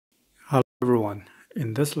Hello everyone.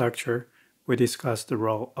 In this lecture, we discuss the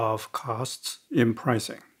role of costs in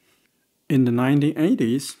pricing. In the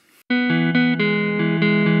 1980s,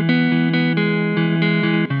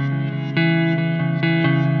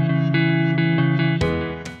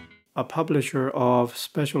 a publisher of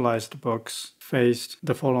specialized books faced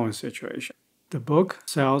the following situation. The book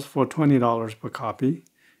sells for $20 per copy,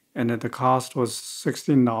 and the cost was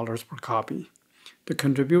 $16 per copy. The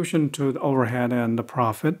contribution to the overhead and the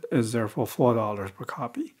profit is therefore $4 per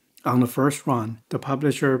copy. On the first run, the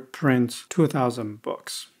publisher prints 2,000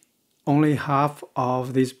 books. Only half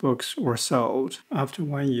of these books were sold after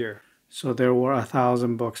 1 year, so there were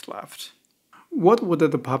 1,000 books left. What would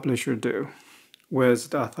the publisher do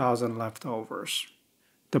with the 1,000 leftovers?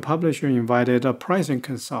 The publisher invited a pricing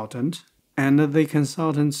consultant, and the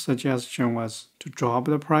consultant's suggestion was to drop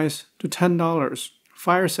the price to $10.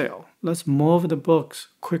 Fire sale. Let's move the books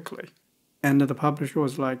quickly. And the publisher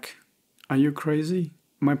was like, "Are you crazy?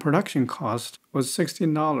 My production cost was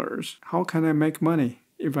 $16. How can I make money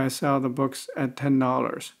if I sell the books at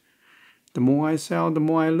 $10? The more I sell, the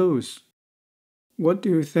more I lose." What do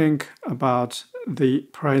you think about the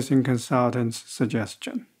pricing consultant's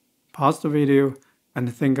suggestion? Pause the video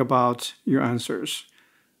and think about your answers.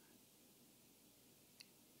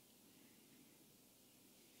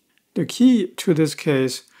 The key to this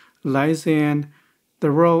case lies in the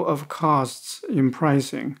role of costs in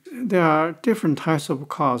pricing. There are different types of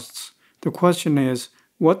costs. The question is,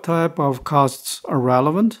 what type of costs are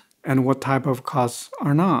relevant and what type of costs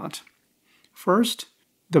are not? First,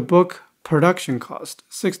 the book production cost,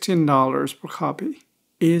 $16 per copy.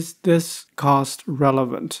 Is this cost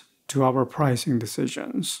relevant to our pricing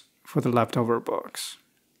decisions for the leftover books?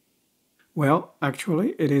 Well,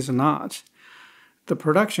 actually, it is not. The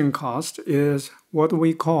production cost is what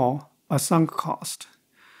we call a sunk cost.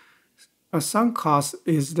 A sunk cost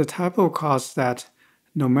is the type of cost that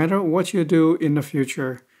no matter what you do in the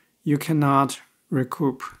future, you cannot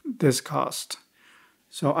recoup this cost.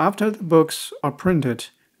 So after the books are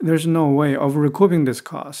printed, there's no way of recouping this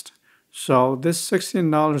cost. So this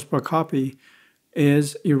 $16 per copy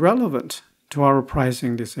is irrelevant to our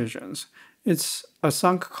pricing decisions. It's a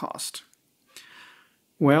sunk cost.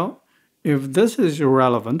 Well, if this is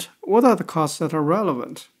irrelevant, what are the costs that are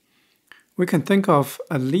relevant? We can think of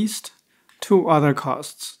at least two other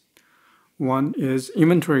costs. One is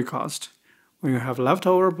inventory cost. When you have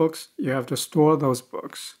leftover books, you have to store those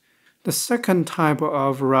books. The second type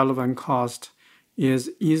of relevant cost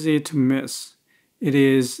is easy to miss. It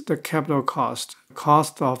is the capital cost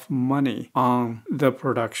of money on the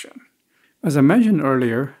production. As I mentioned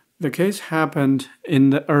earlier, the case happened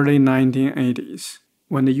in the early 1980s.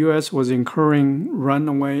 When the US was incurring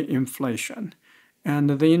runaway inflation,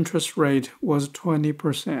 and the interest rate was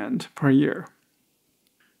 20% per year.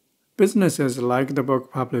 Businesses like the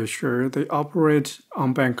book publisher, they operate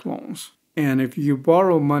on bank loans. And if you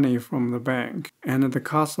borrow money from the bank, and the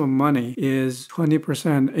cost of money is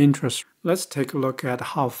 20% interest, let's take a look at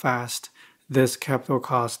how fast this capital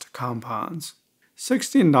cost compounds.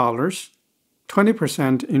 $16,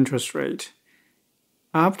 20% interest rate.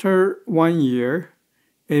 After 1 year,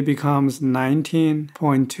 it becomes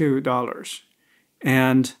 $19.2,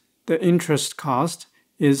 and the interest cost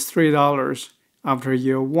is $3 after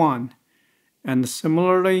year 1. And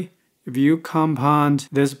similarly, if you compound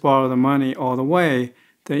this borrowed money all the way,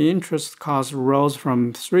 the interest cost rose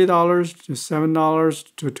from $3 to $7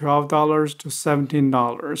 to $12 to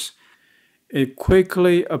 $17. It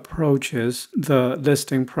quickly approaches the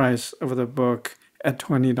listing price of the book at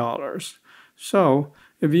 $20. So,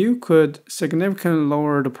 if you could significantly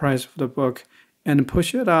lower the price of the book and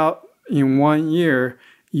push it out in 1 year,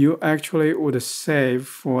 you actually would save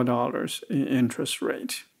 $4 in interest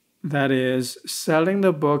rate. That is, selling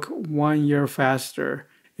the book 1 year faster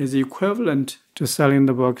is equivalent to selling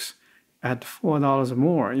the books at $4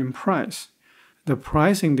 more in price. The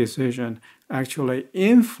pricing decision actually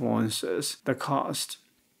influences the cost.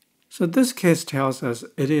 So this case tells us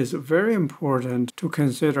it is very important to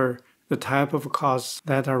consider the type of costs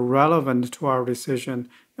that are relevant to our decision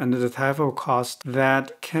and the type of cost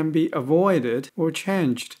that can be avoided or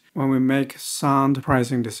changed when we make sound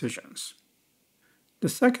pricing decisions. The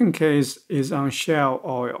second case is on shale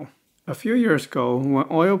oil. A few years ago, when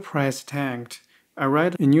oil price tanked, I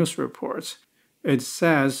read in news reports, it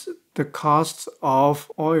says the cost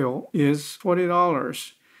of oil is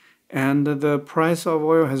 $40 and the price of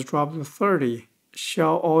oil has dropped to $30.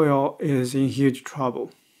 Shale oil is in huge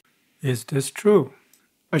trouble. Is this true?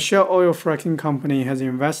 A shale oil fracking company has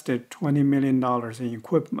invested $20 million in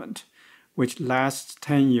equipment, which lasts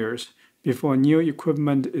 10 years before new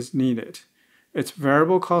equipment is needed. Its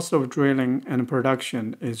variable cost of drilling and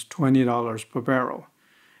production is $20 per barrel.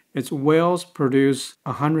 Its wells produce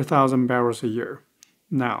 100,000 barrels a year.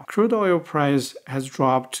 Now, crude oil price has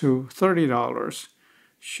dropped to $30.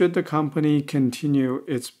 Should the company continue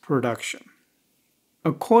its production?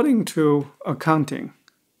 According to accounting,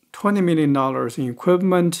 $20 million in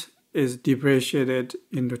equipment is depreciated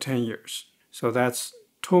into 10 years. So that's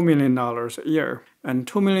 $2 million a year. And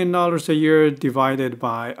 $2 million a year divided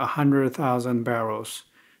by 100,000 barrels.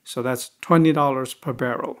 So that's $20 per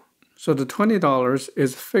barrel. So the $20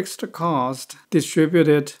 is fixed cost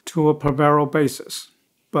distributed to a per barrel basis.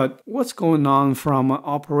 But what's going on from an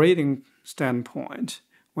operating standpoint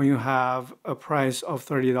when you have a price of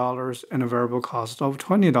 $30 and a variable cost of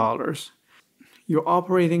 $20? Your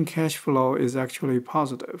operating cash flow is actually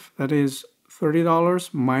positive. That is,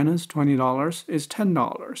 $30 minus $20 is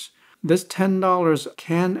 $10. This $10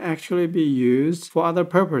 can actually be used for other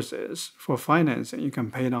purposes. For financing, you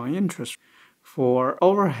can pay it on interest. For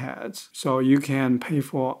overheads, so you can pay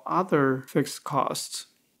for other fixed costs.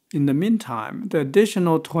 In the meantime, the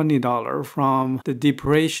additional $20 from the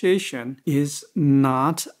depreciation is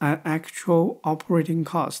not an actual operating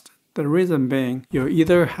cost. The reason being, you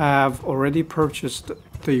either have already purchased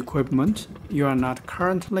the equipment, you are not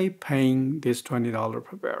currently paying this $20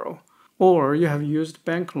 per barrel, or you have used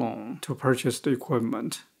bank loan to purchase the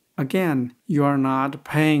equipment. Again, you are not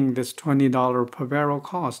paying this $20 per barrel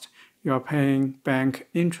cost, you are paying bank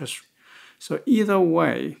interest. So either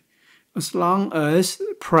way, as long as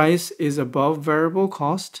price is above variable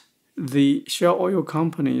cost, the shale oil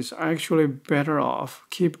companies are actually better off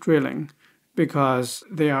keep drilling because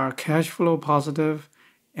they are cash flow positive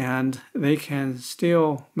and they can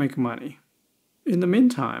still make money. In the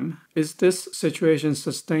meantime, is this situation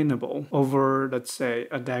sustainable over, let's say,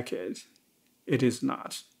 a decade? It is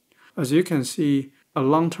not. As you can see, a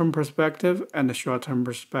long-term perspective and a short-term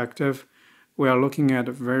perspective, we are looking at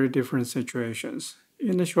very different situations.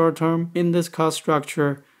 In the short term, in this cost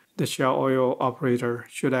structure, the shale oil operator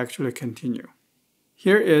should actually continue.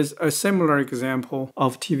 Here is a similar example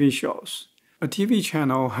of TV shows. A TV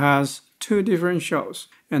channel has two different shows,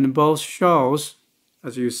 and both shows,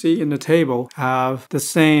 as you see in the table, have the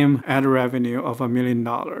same ad revenue of $1 million,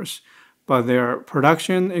 but their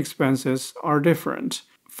production expenses are different,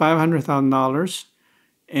 $500,000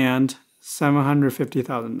 and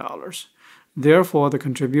 $750,000. Therefore, the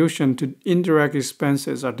contribution to indirect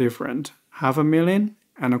expenses are different, $500,000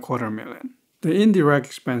 and $250,000. The indirect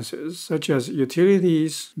expenses, such as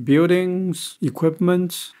utilities, buildings,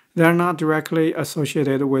 equipment, they are not directly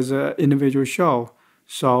associated with an individual show,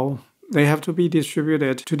 so they have to be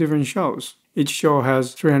distributed to different shows. Each show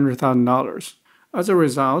has $300,000. As a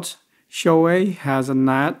result, Show A has a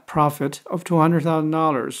net profit of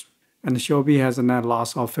 $200,000, and Show B has a net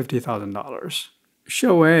loss of $50,000.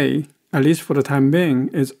 Show A, at least for the time being,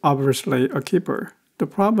 is obviously a keeper. The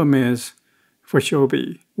problem is, for Show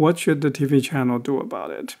B, what should the TV channel do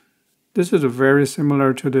about it? This is very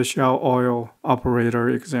similar to the shale oil operator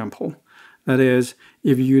example. That is,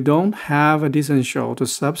 if you don't have a decent show to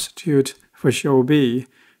substitute for Show B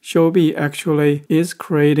actually is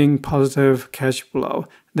creating positive cash flow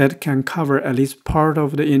that can cover at least part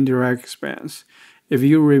of the indirect expense. If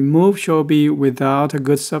you remove Show B without a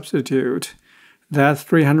good substitute, that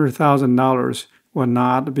 $300,000 will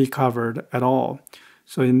not be covered at all.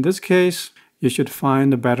 So in this case, you should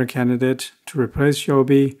find a better candidate to replace Show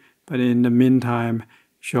B, but in the meantime,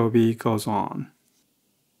 Show B goes on.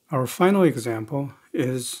 Our final example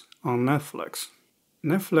is on Netflix.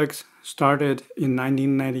 Netflix started in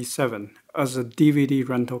 1997 as a DVD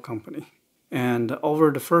rental company. And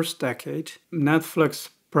over the first decade, Netflix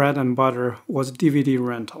bread and butter was DVD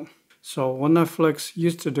rental. So what Netflix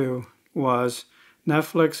used to do was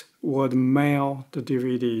Netflix would mail the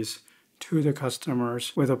DVDs to the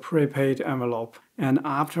customers with a prepaid envelope. And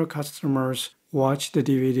after customers watch the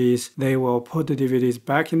DVDs, they will put the DVDs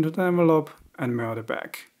back into the envelope and mail it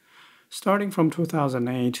back. Starting from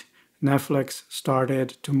 2008, Netflix started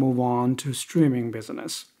to move on to streaming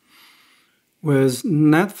business. With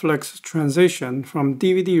Netflix's transition from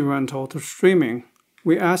DVD rental to streaming,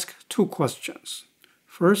 we ask two questions.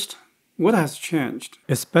 First, what has changed,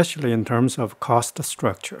 especially in terms of cost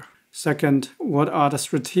structure? Second, what are the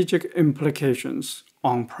strategic implications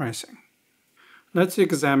on pricing? Let's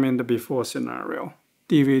examine the before scenario,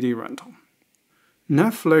 DVD rental.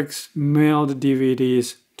 Netflix mailed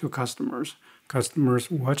DVDs to customers. Customers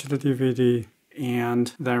watch the DVD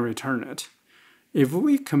and then return it. If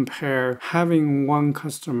we compare having one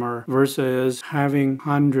customer versus having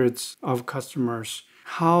hundreds of customers,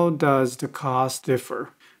 how does the cost differ?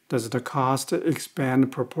 Does the cost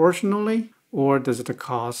expand proportionally or does the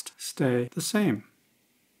cost stay the same?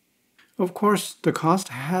 Of course, the cost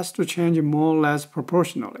has to change more or less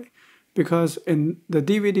proportionally, because in the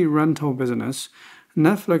DVD rental business,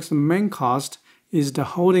 Netflix's main cost is the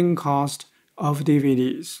holding cost of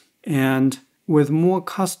DVDs. And with more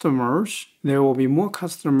customers, there will be more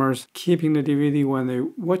customers keeping the DVD when they're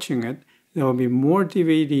watching it. There will be more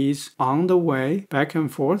DVDs on the way back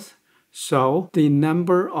and forth. So the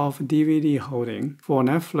number of DVD holding for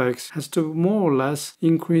Netflix has to more or less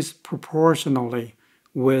increase proportionally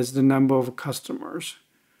with the number of customers.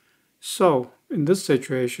 So in this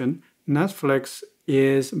situation, Netflix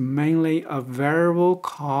is mainly a variable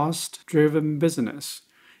cost-driven business.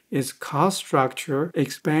 Its cost structure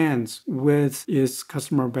expands with its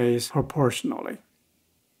customer base proportionally.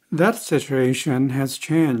 That situation has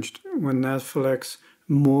changed when Netflix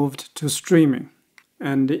moved to streaming.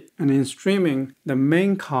 And in streaming, the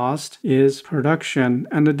main cost is production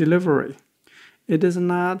and delivery. It does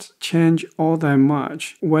not change all that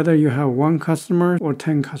much whether you have one customer or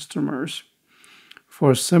 10 customers.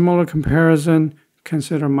 For a similar comparison,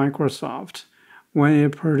 consider Microsoft. When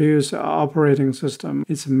it produces an operating system,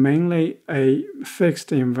 it's mainly a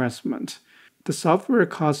fixed investment. The software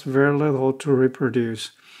costs very little to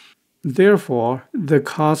reproduce. Therefore, the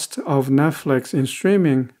cost of Netflix in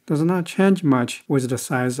streaming does not change much with the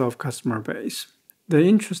size of customer base. The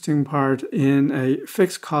interesting part in a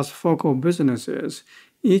fixed cost focal business is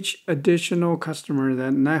each additional customer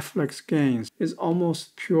that Netflix gains is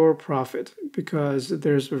almost pure profit because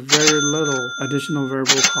there's very little additional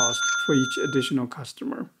variable cost for each additional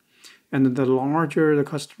customer. And the larger the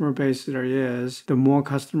customer base there is, the more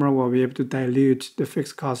customer will be able to dilute the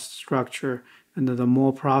fixed cost structure and the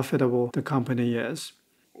more profitable the company is.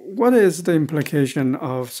 What is the implication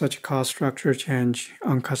of such cost structure change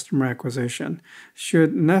on customer acquisition?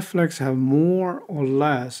 Should Netflix have more or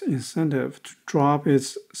less incentive to drop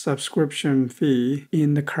its subscription fee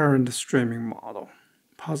in the current streaming model?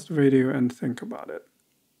 Pause the video and think about it.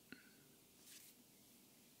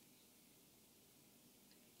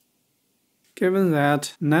 Given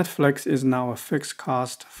that Netflix is now a fixed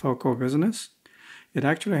cost focal business, it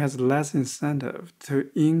actually has less incentive to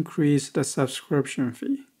increase the subscription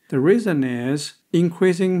fee. The reason is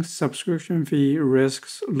increasing subscription fee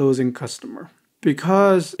risks losing customer.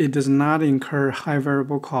 Because it does not incur high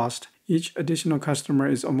variable cost, each additional customer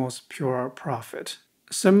is almost pure profit.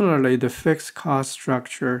 Similarly, the fixed cost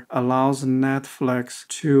structure allows Netflix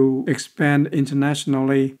to expand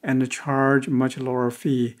internationally and charge much lower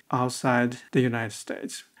fee outside the United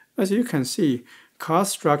States. As you can see,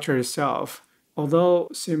 cost structure itself, although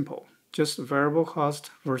simple, just variable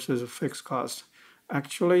cost versus fixed cost,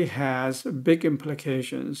 actually has big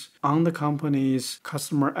implications on the company's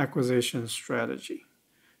customer acquisition strategy.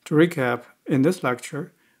 To recap, in this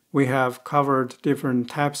lecture, we have covered different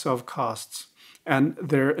types of costs and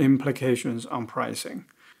their implications on pricing.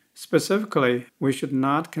 Specifically, we should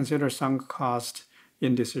not consider sunk cost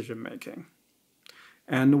in decision making.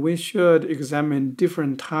 And we should examine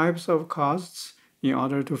different types of costs in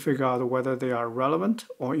order to figure out whether they are relevant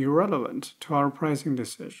or irrelevant to our pricing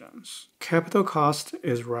decisions. Capital cost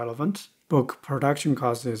is relevant, book production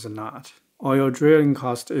cost is not. Oil drilling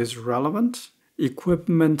cost is relevant,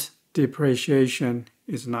 equipment depreciation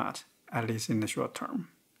is not, at least in the short term.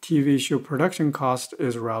 TV show production cost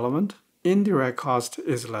is relevant, indirect cost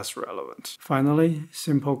is less relevant. Finally,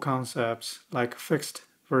 simple concepts like fixed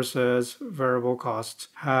versus variable costs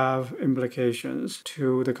have implications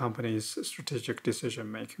to the company's strategic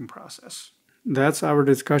decision-making process. That's our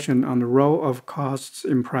discussion on the role of costs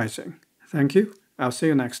in pricing. Thank you. I'll see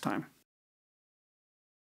you next time.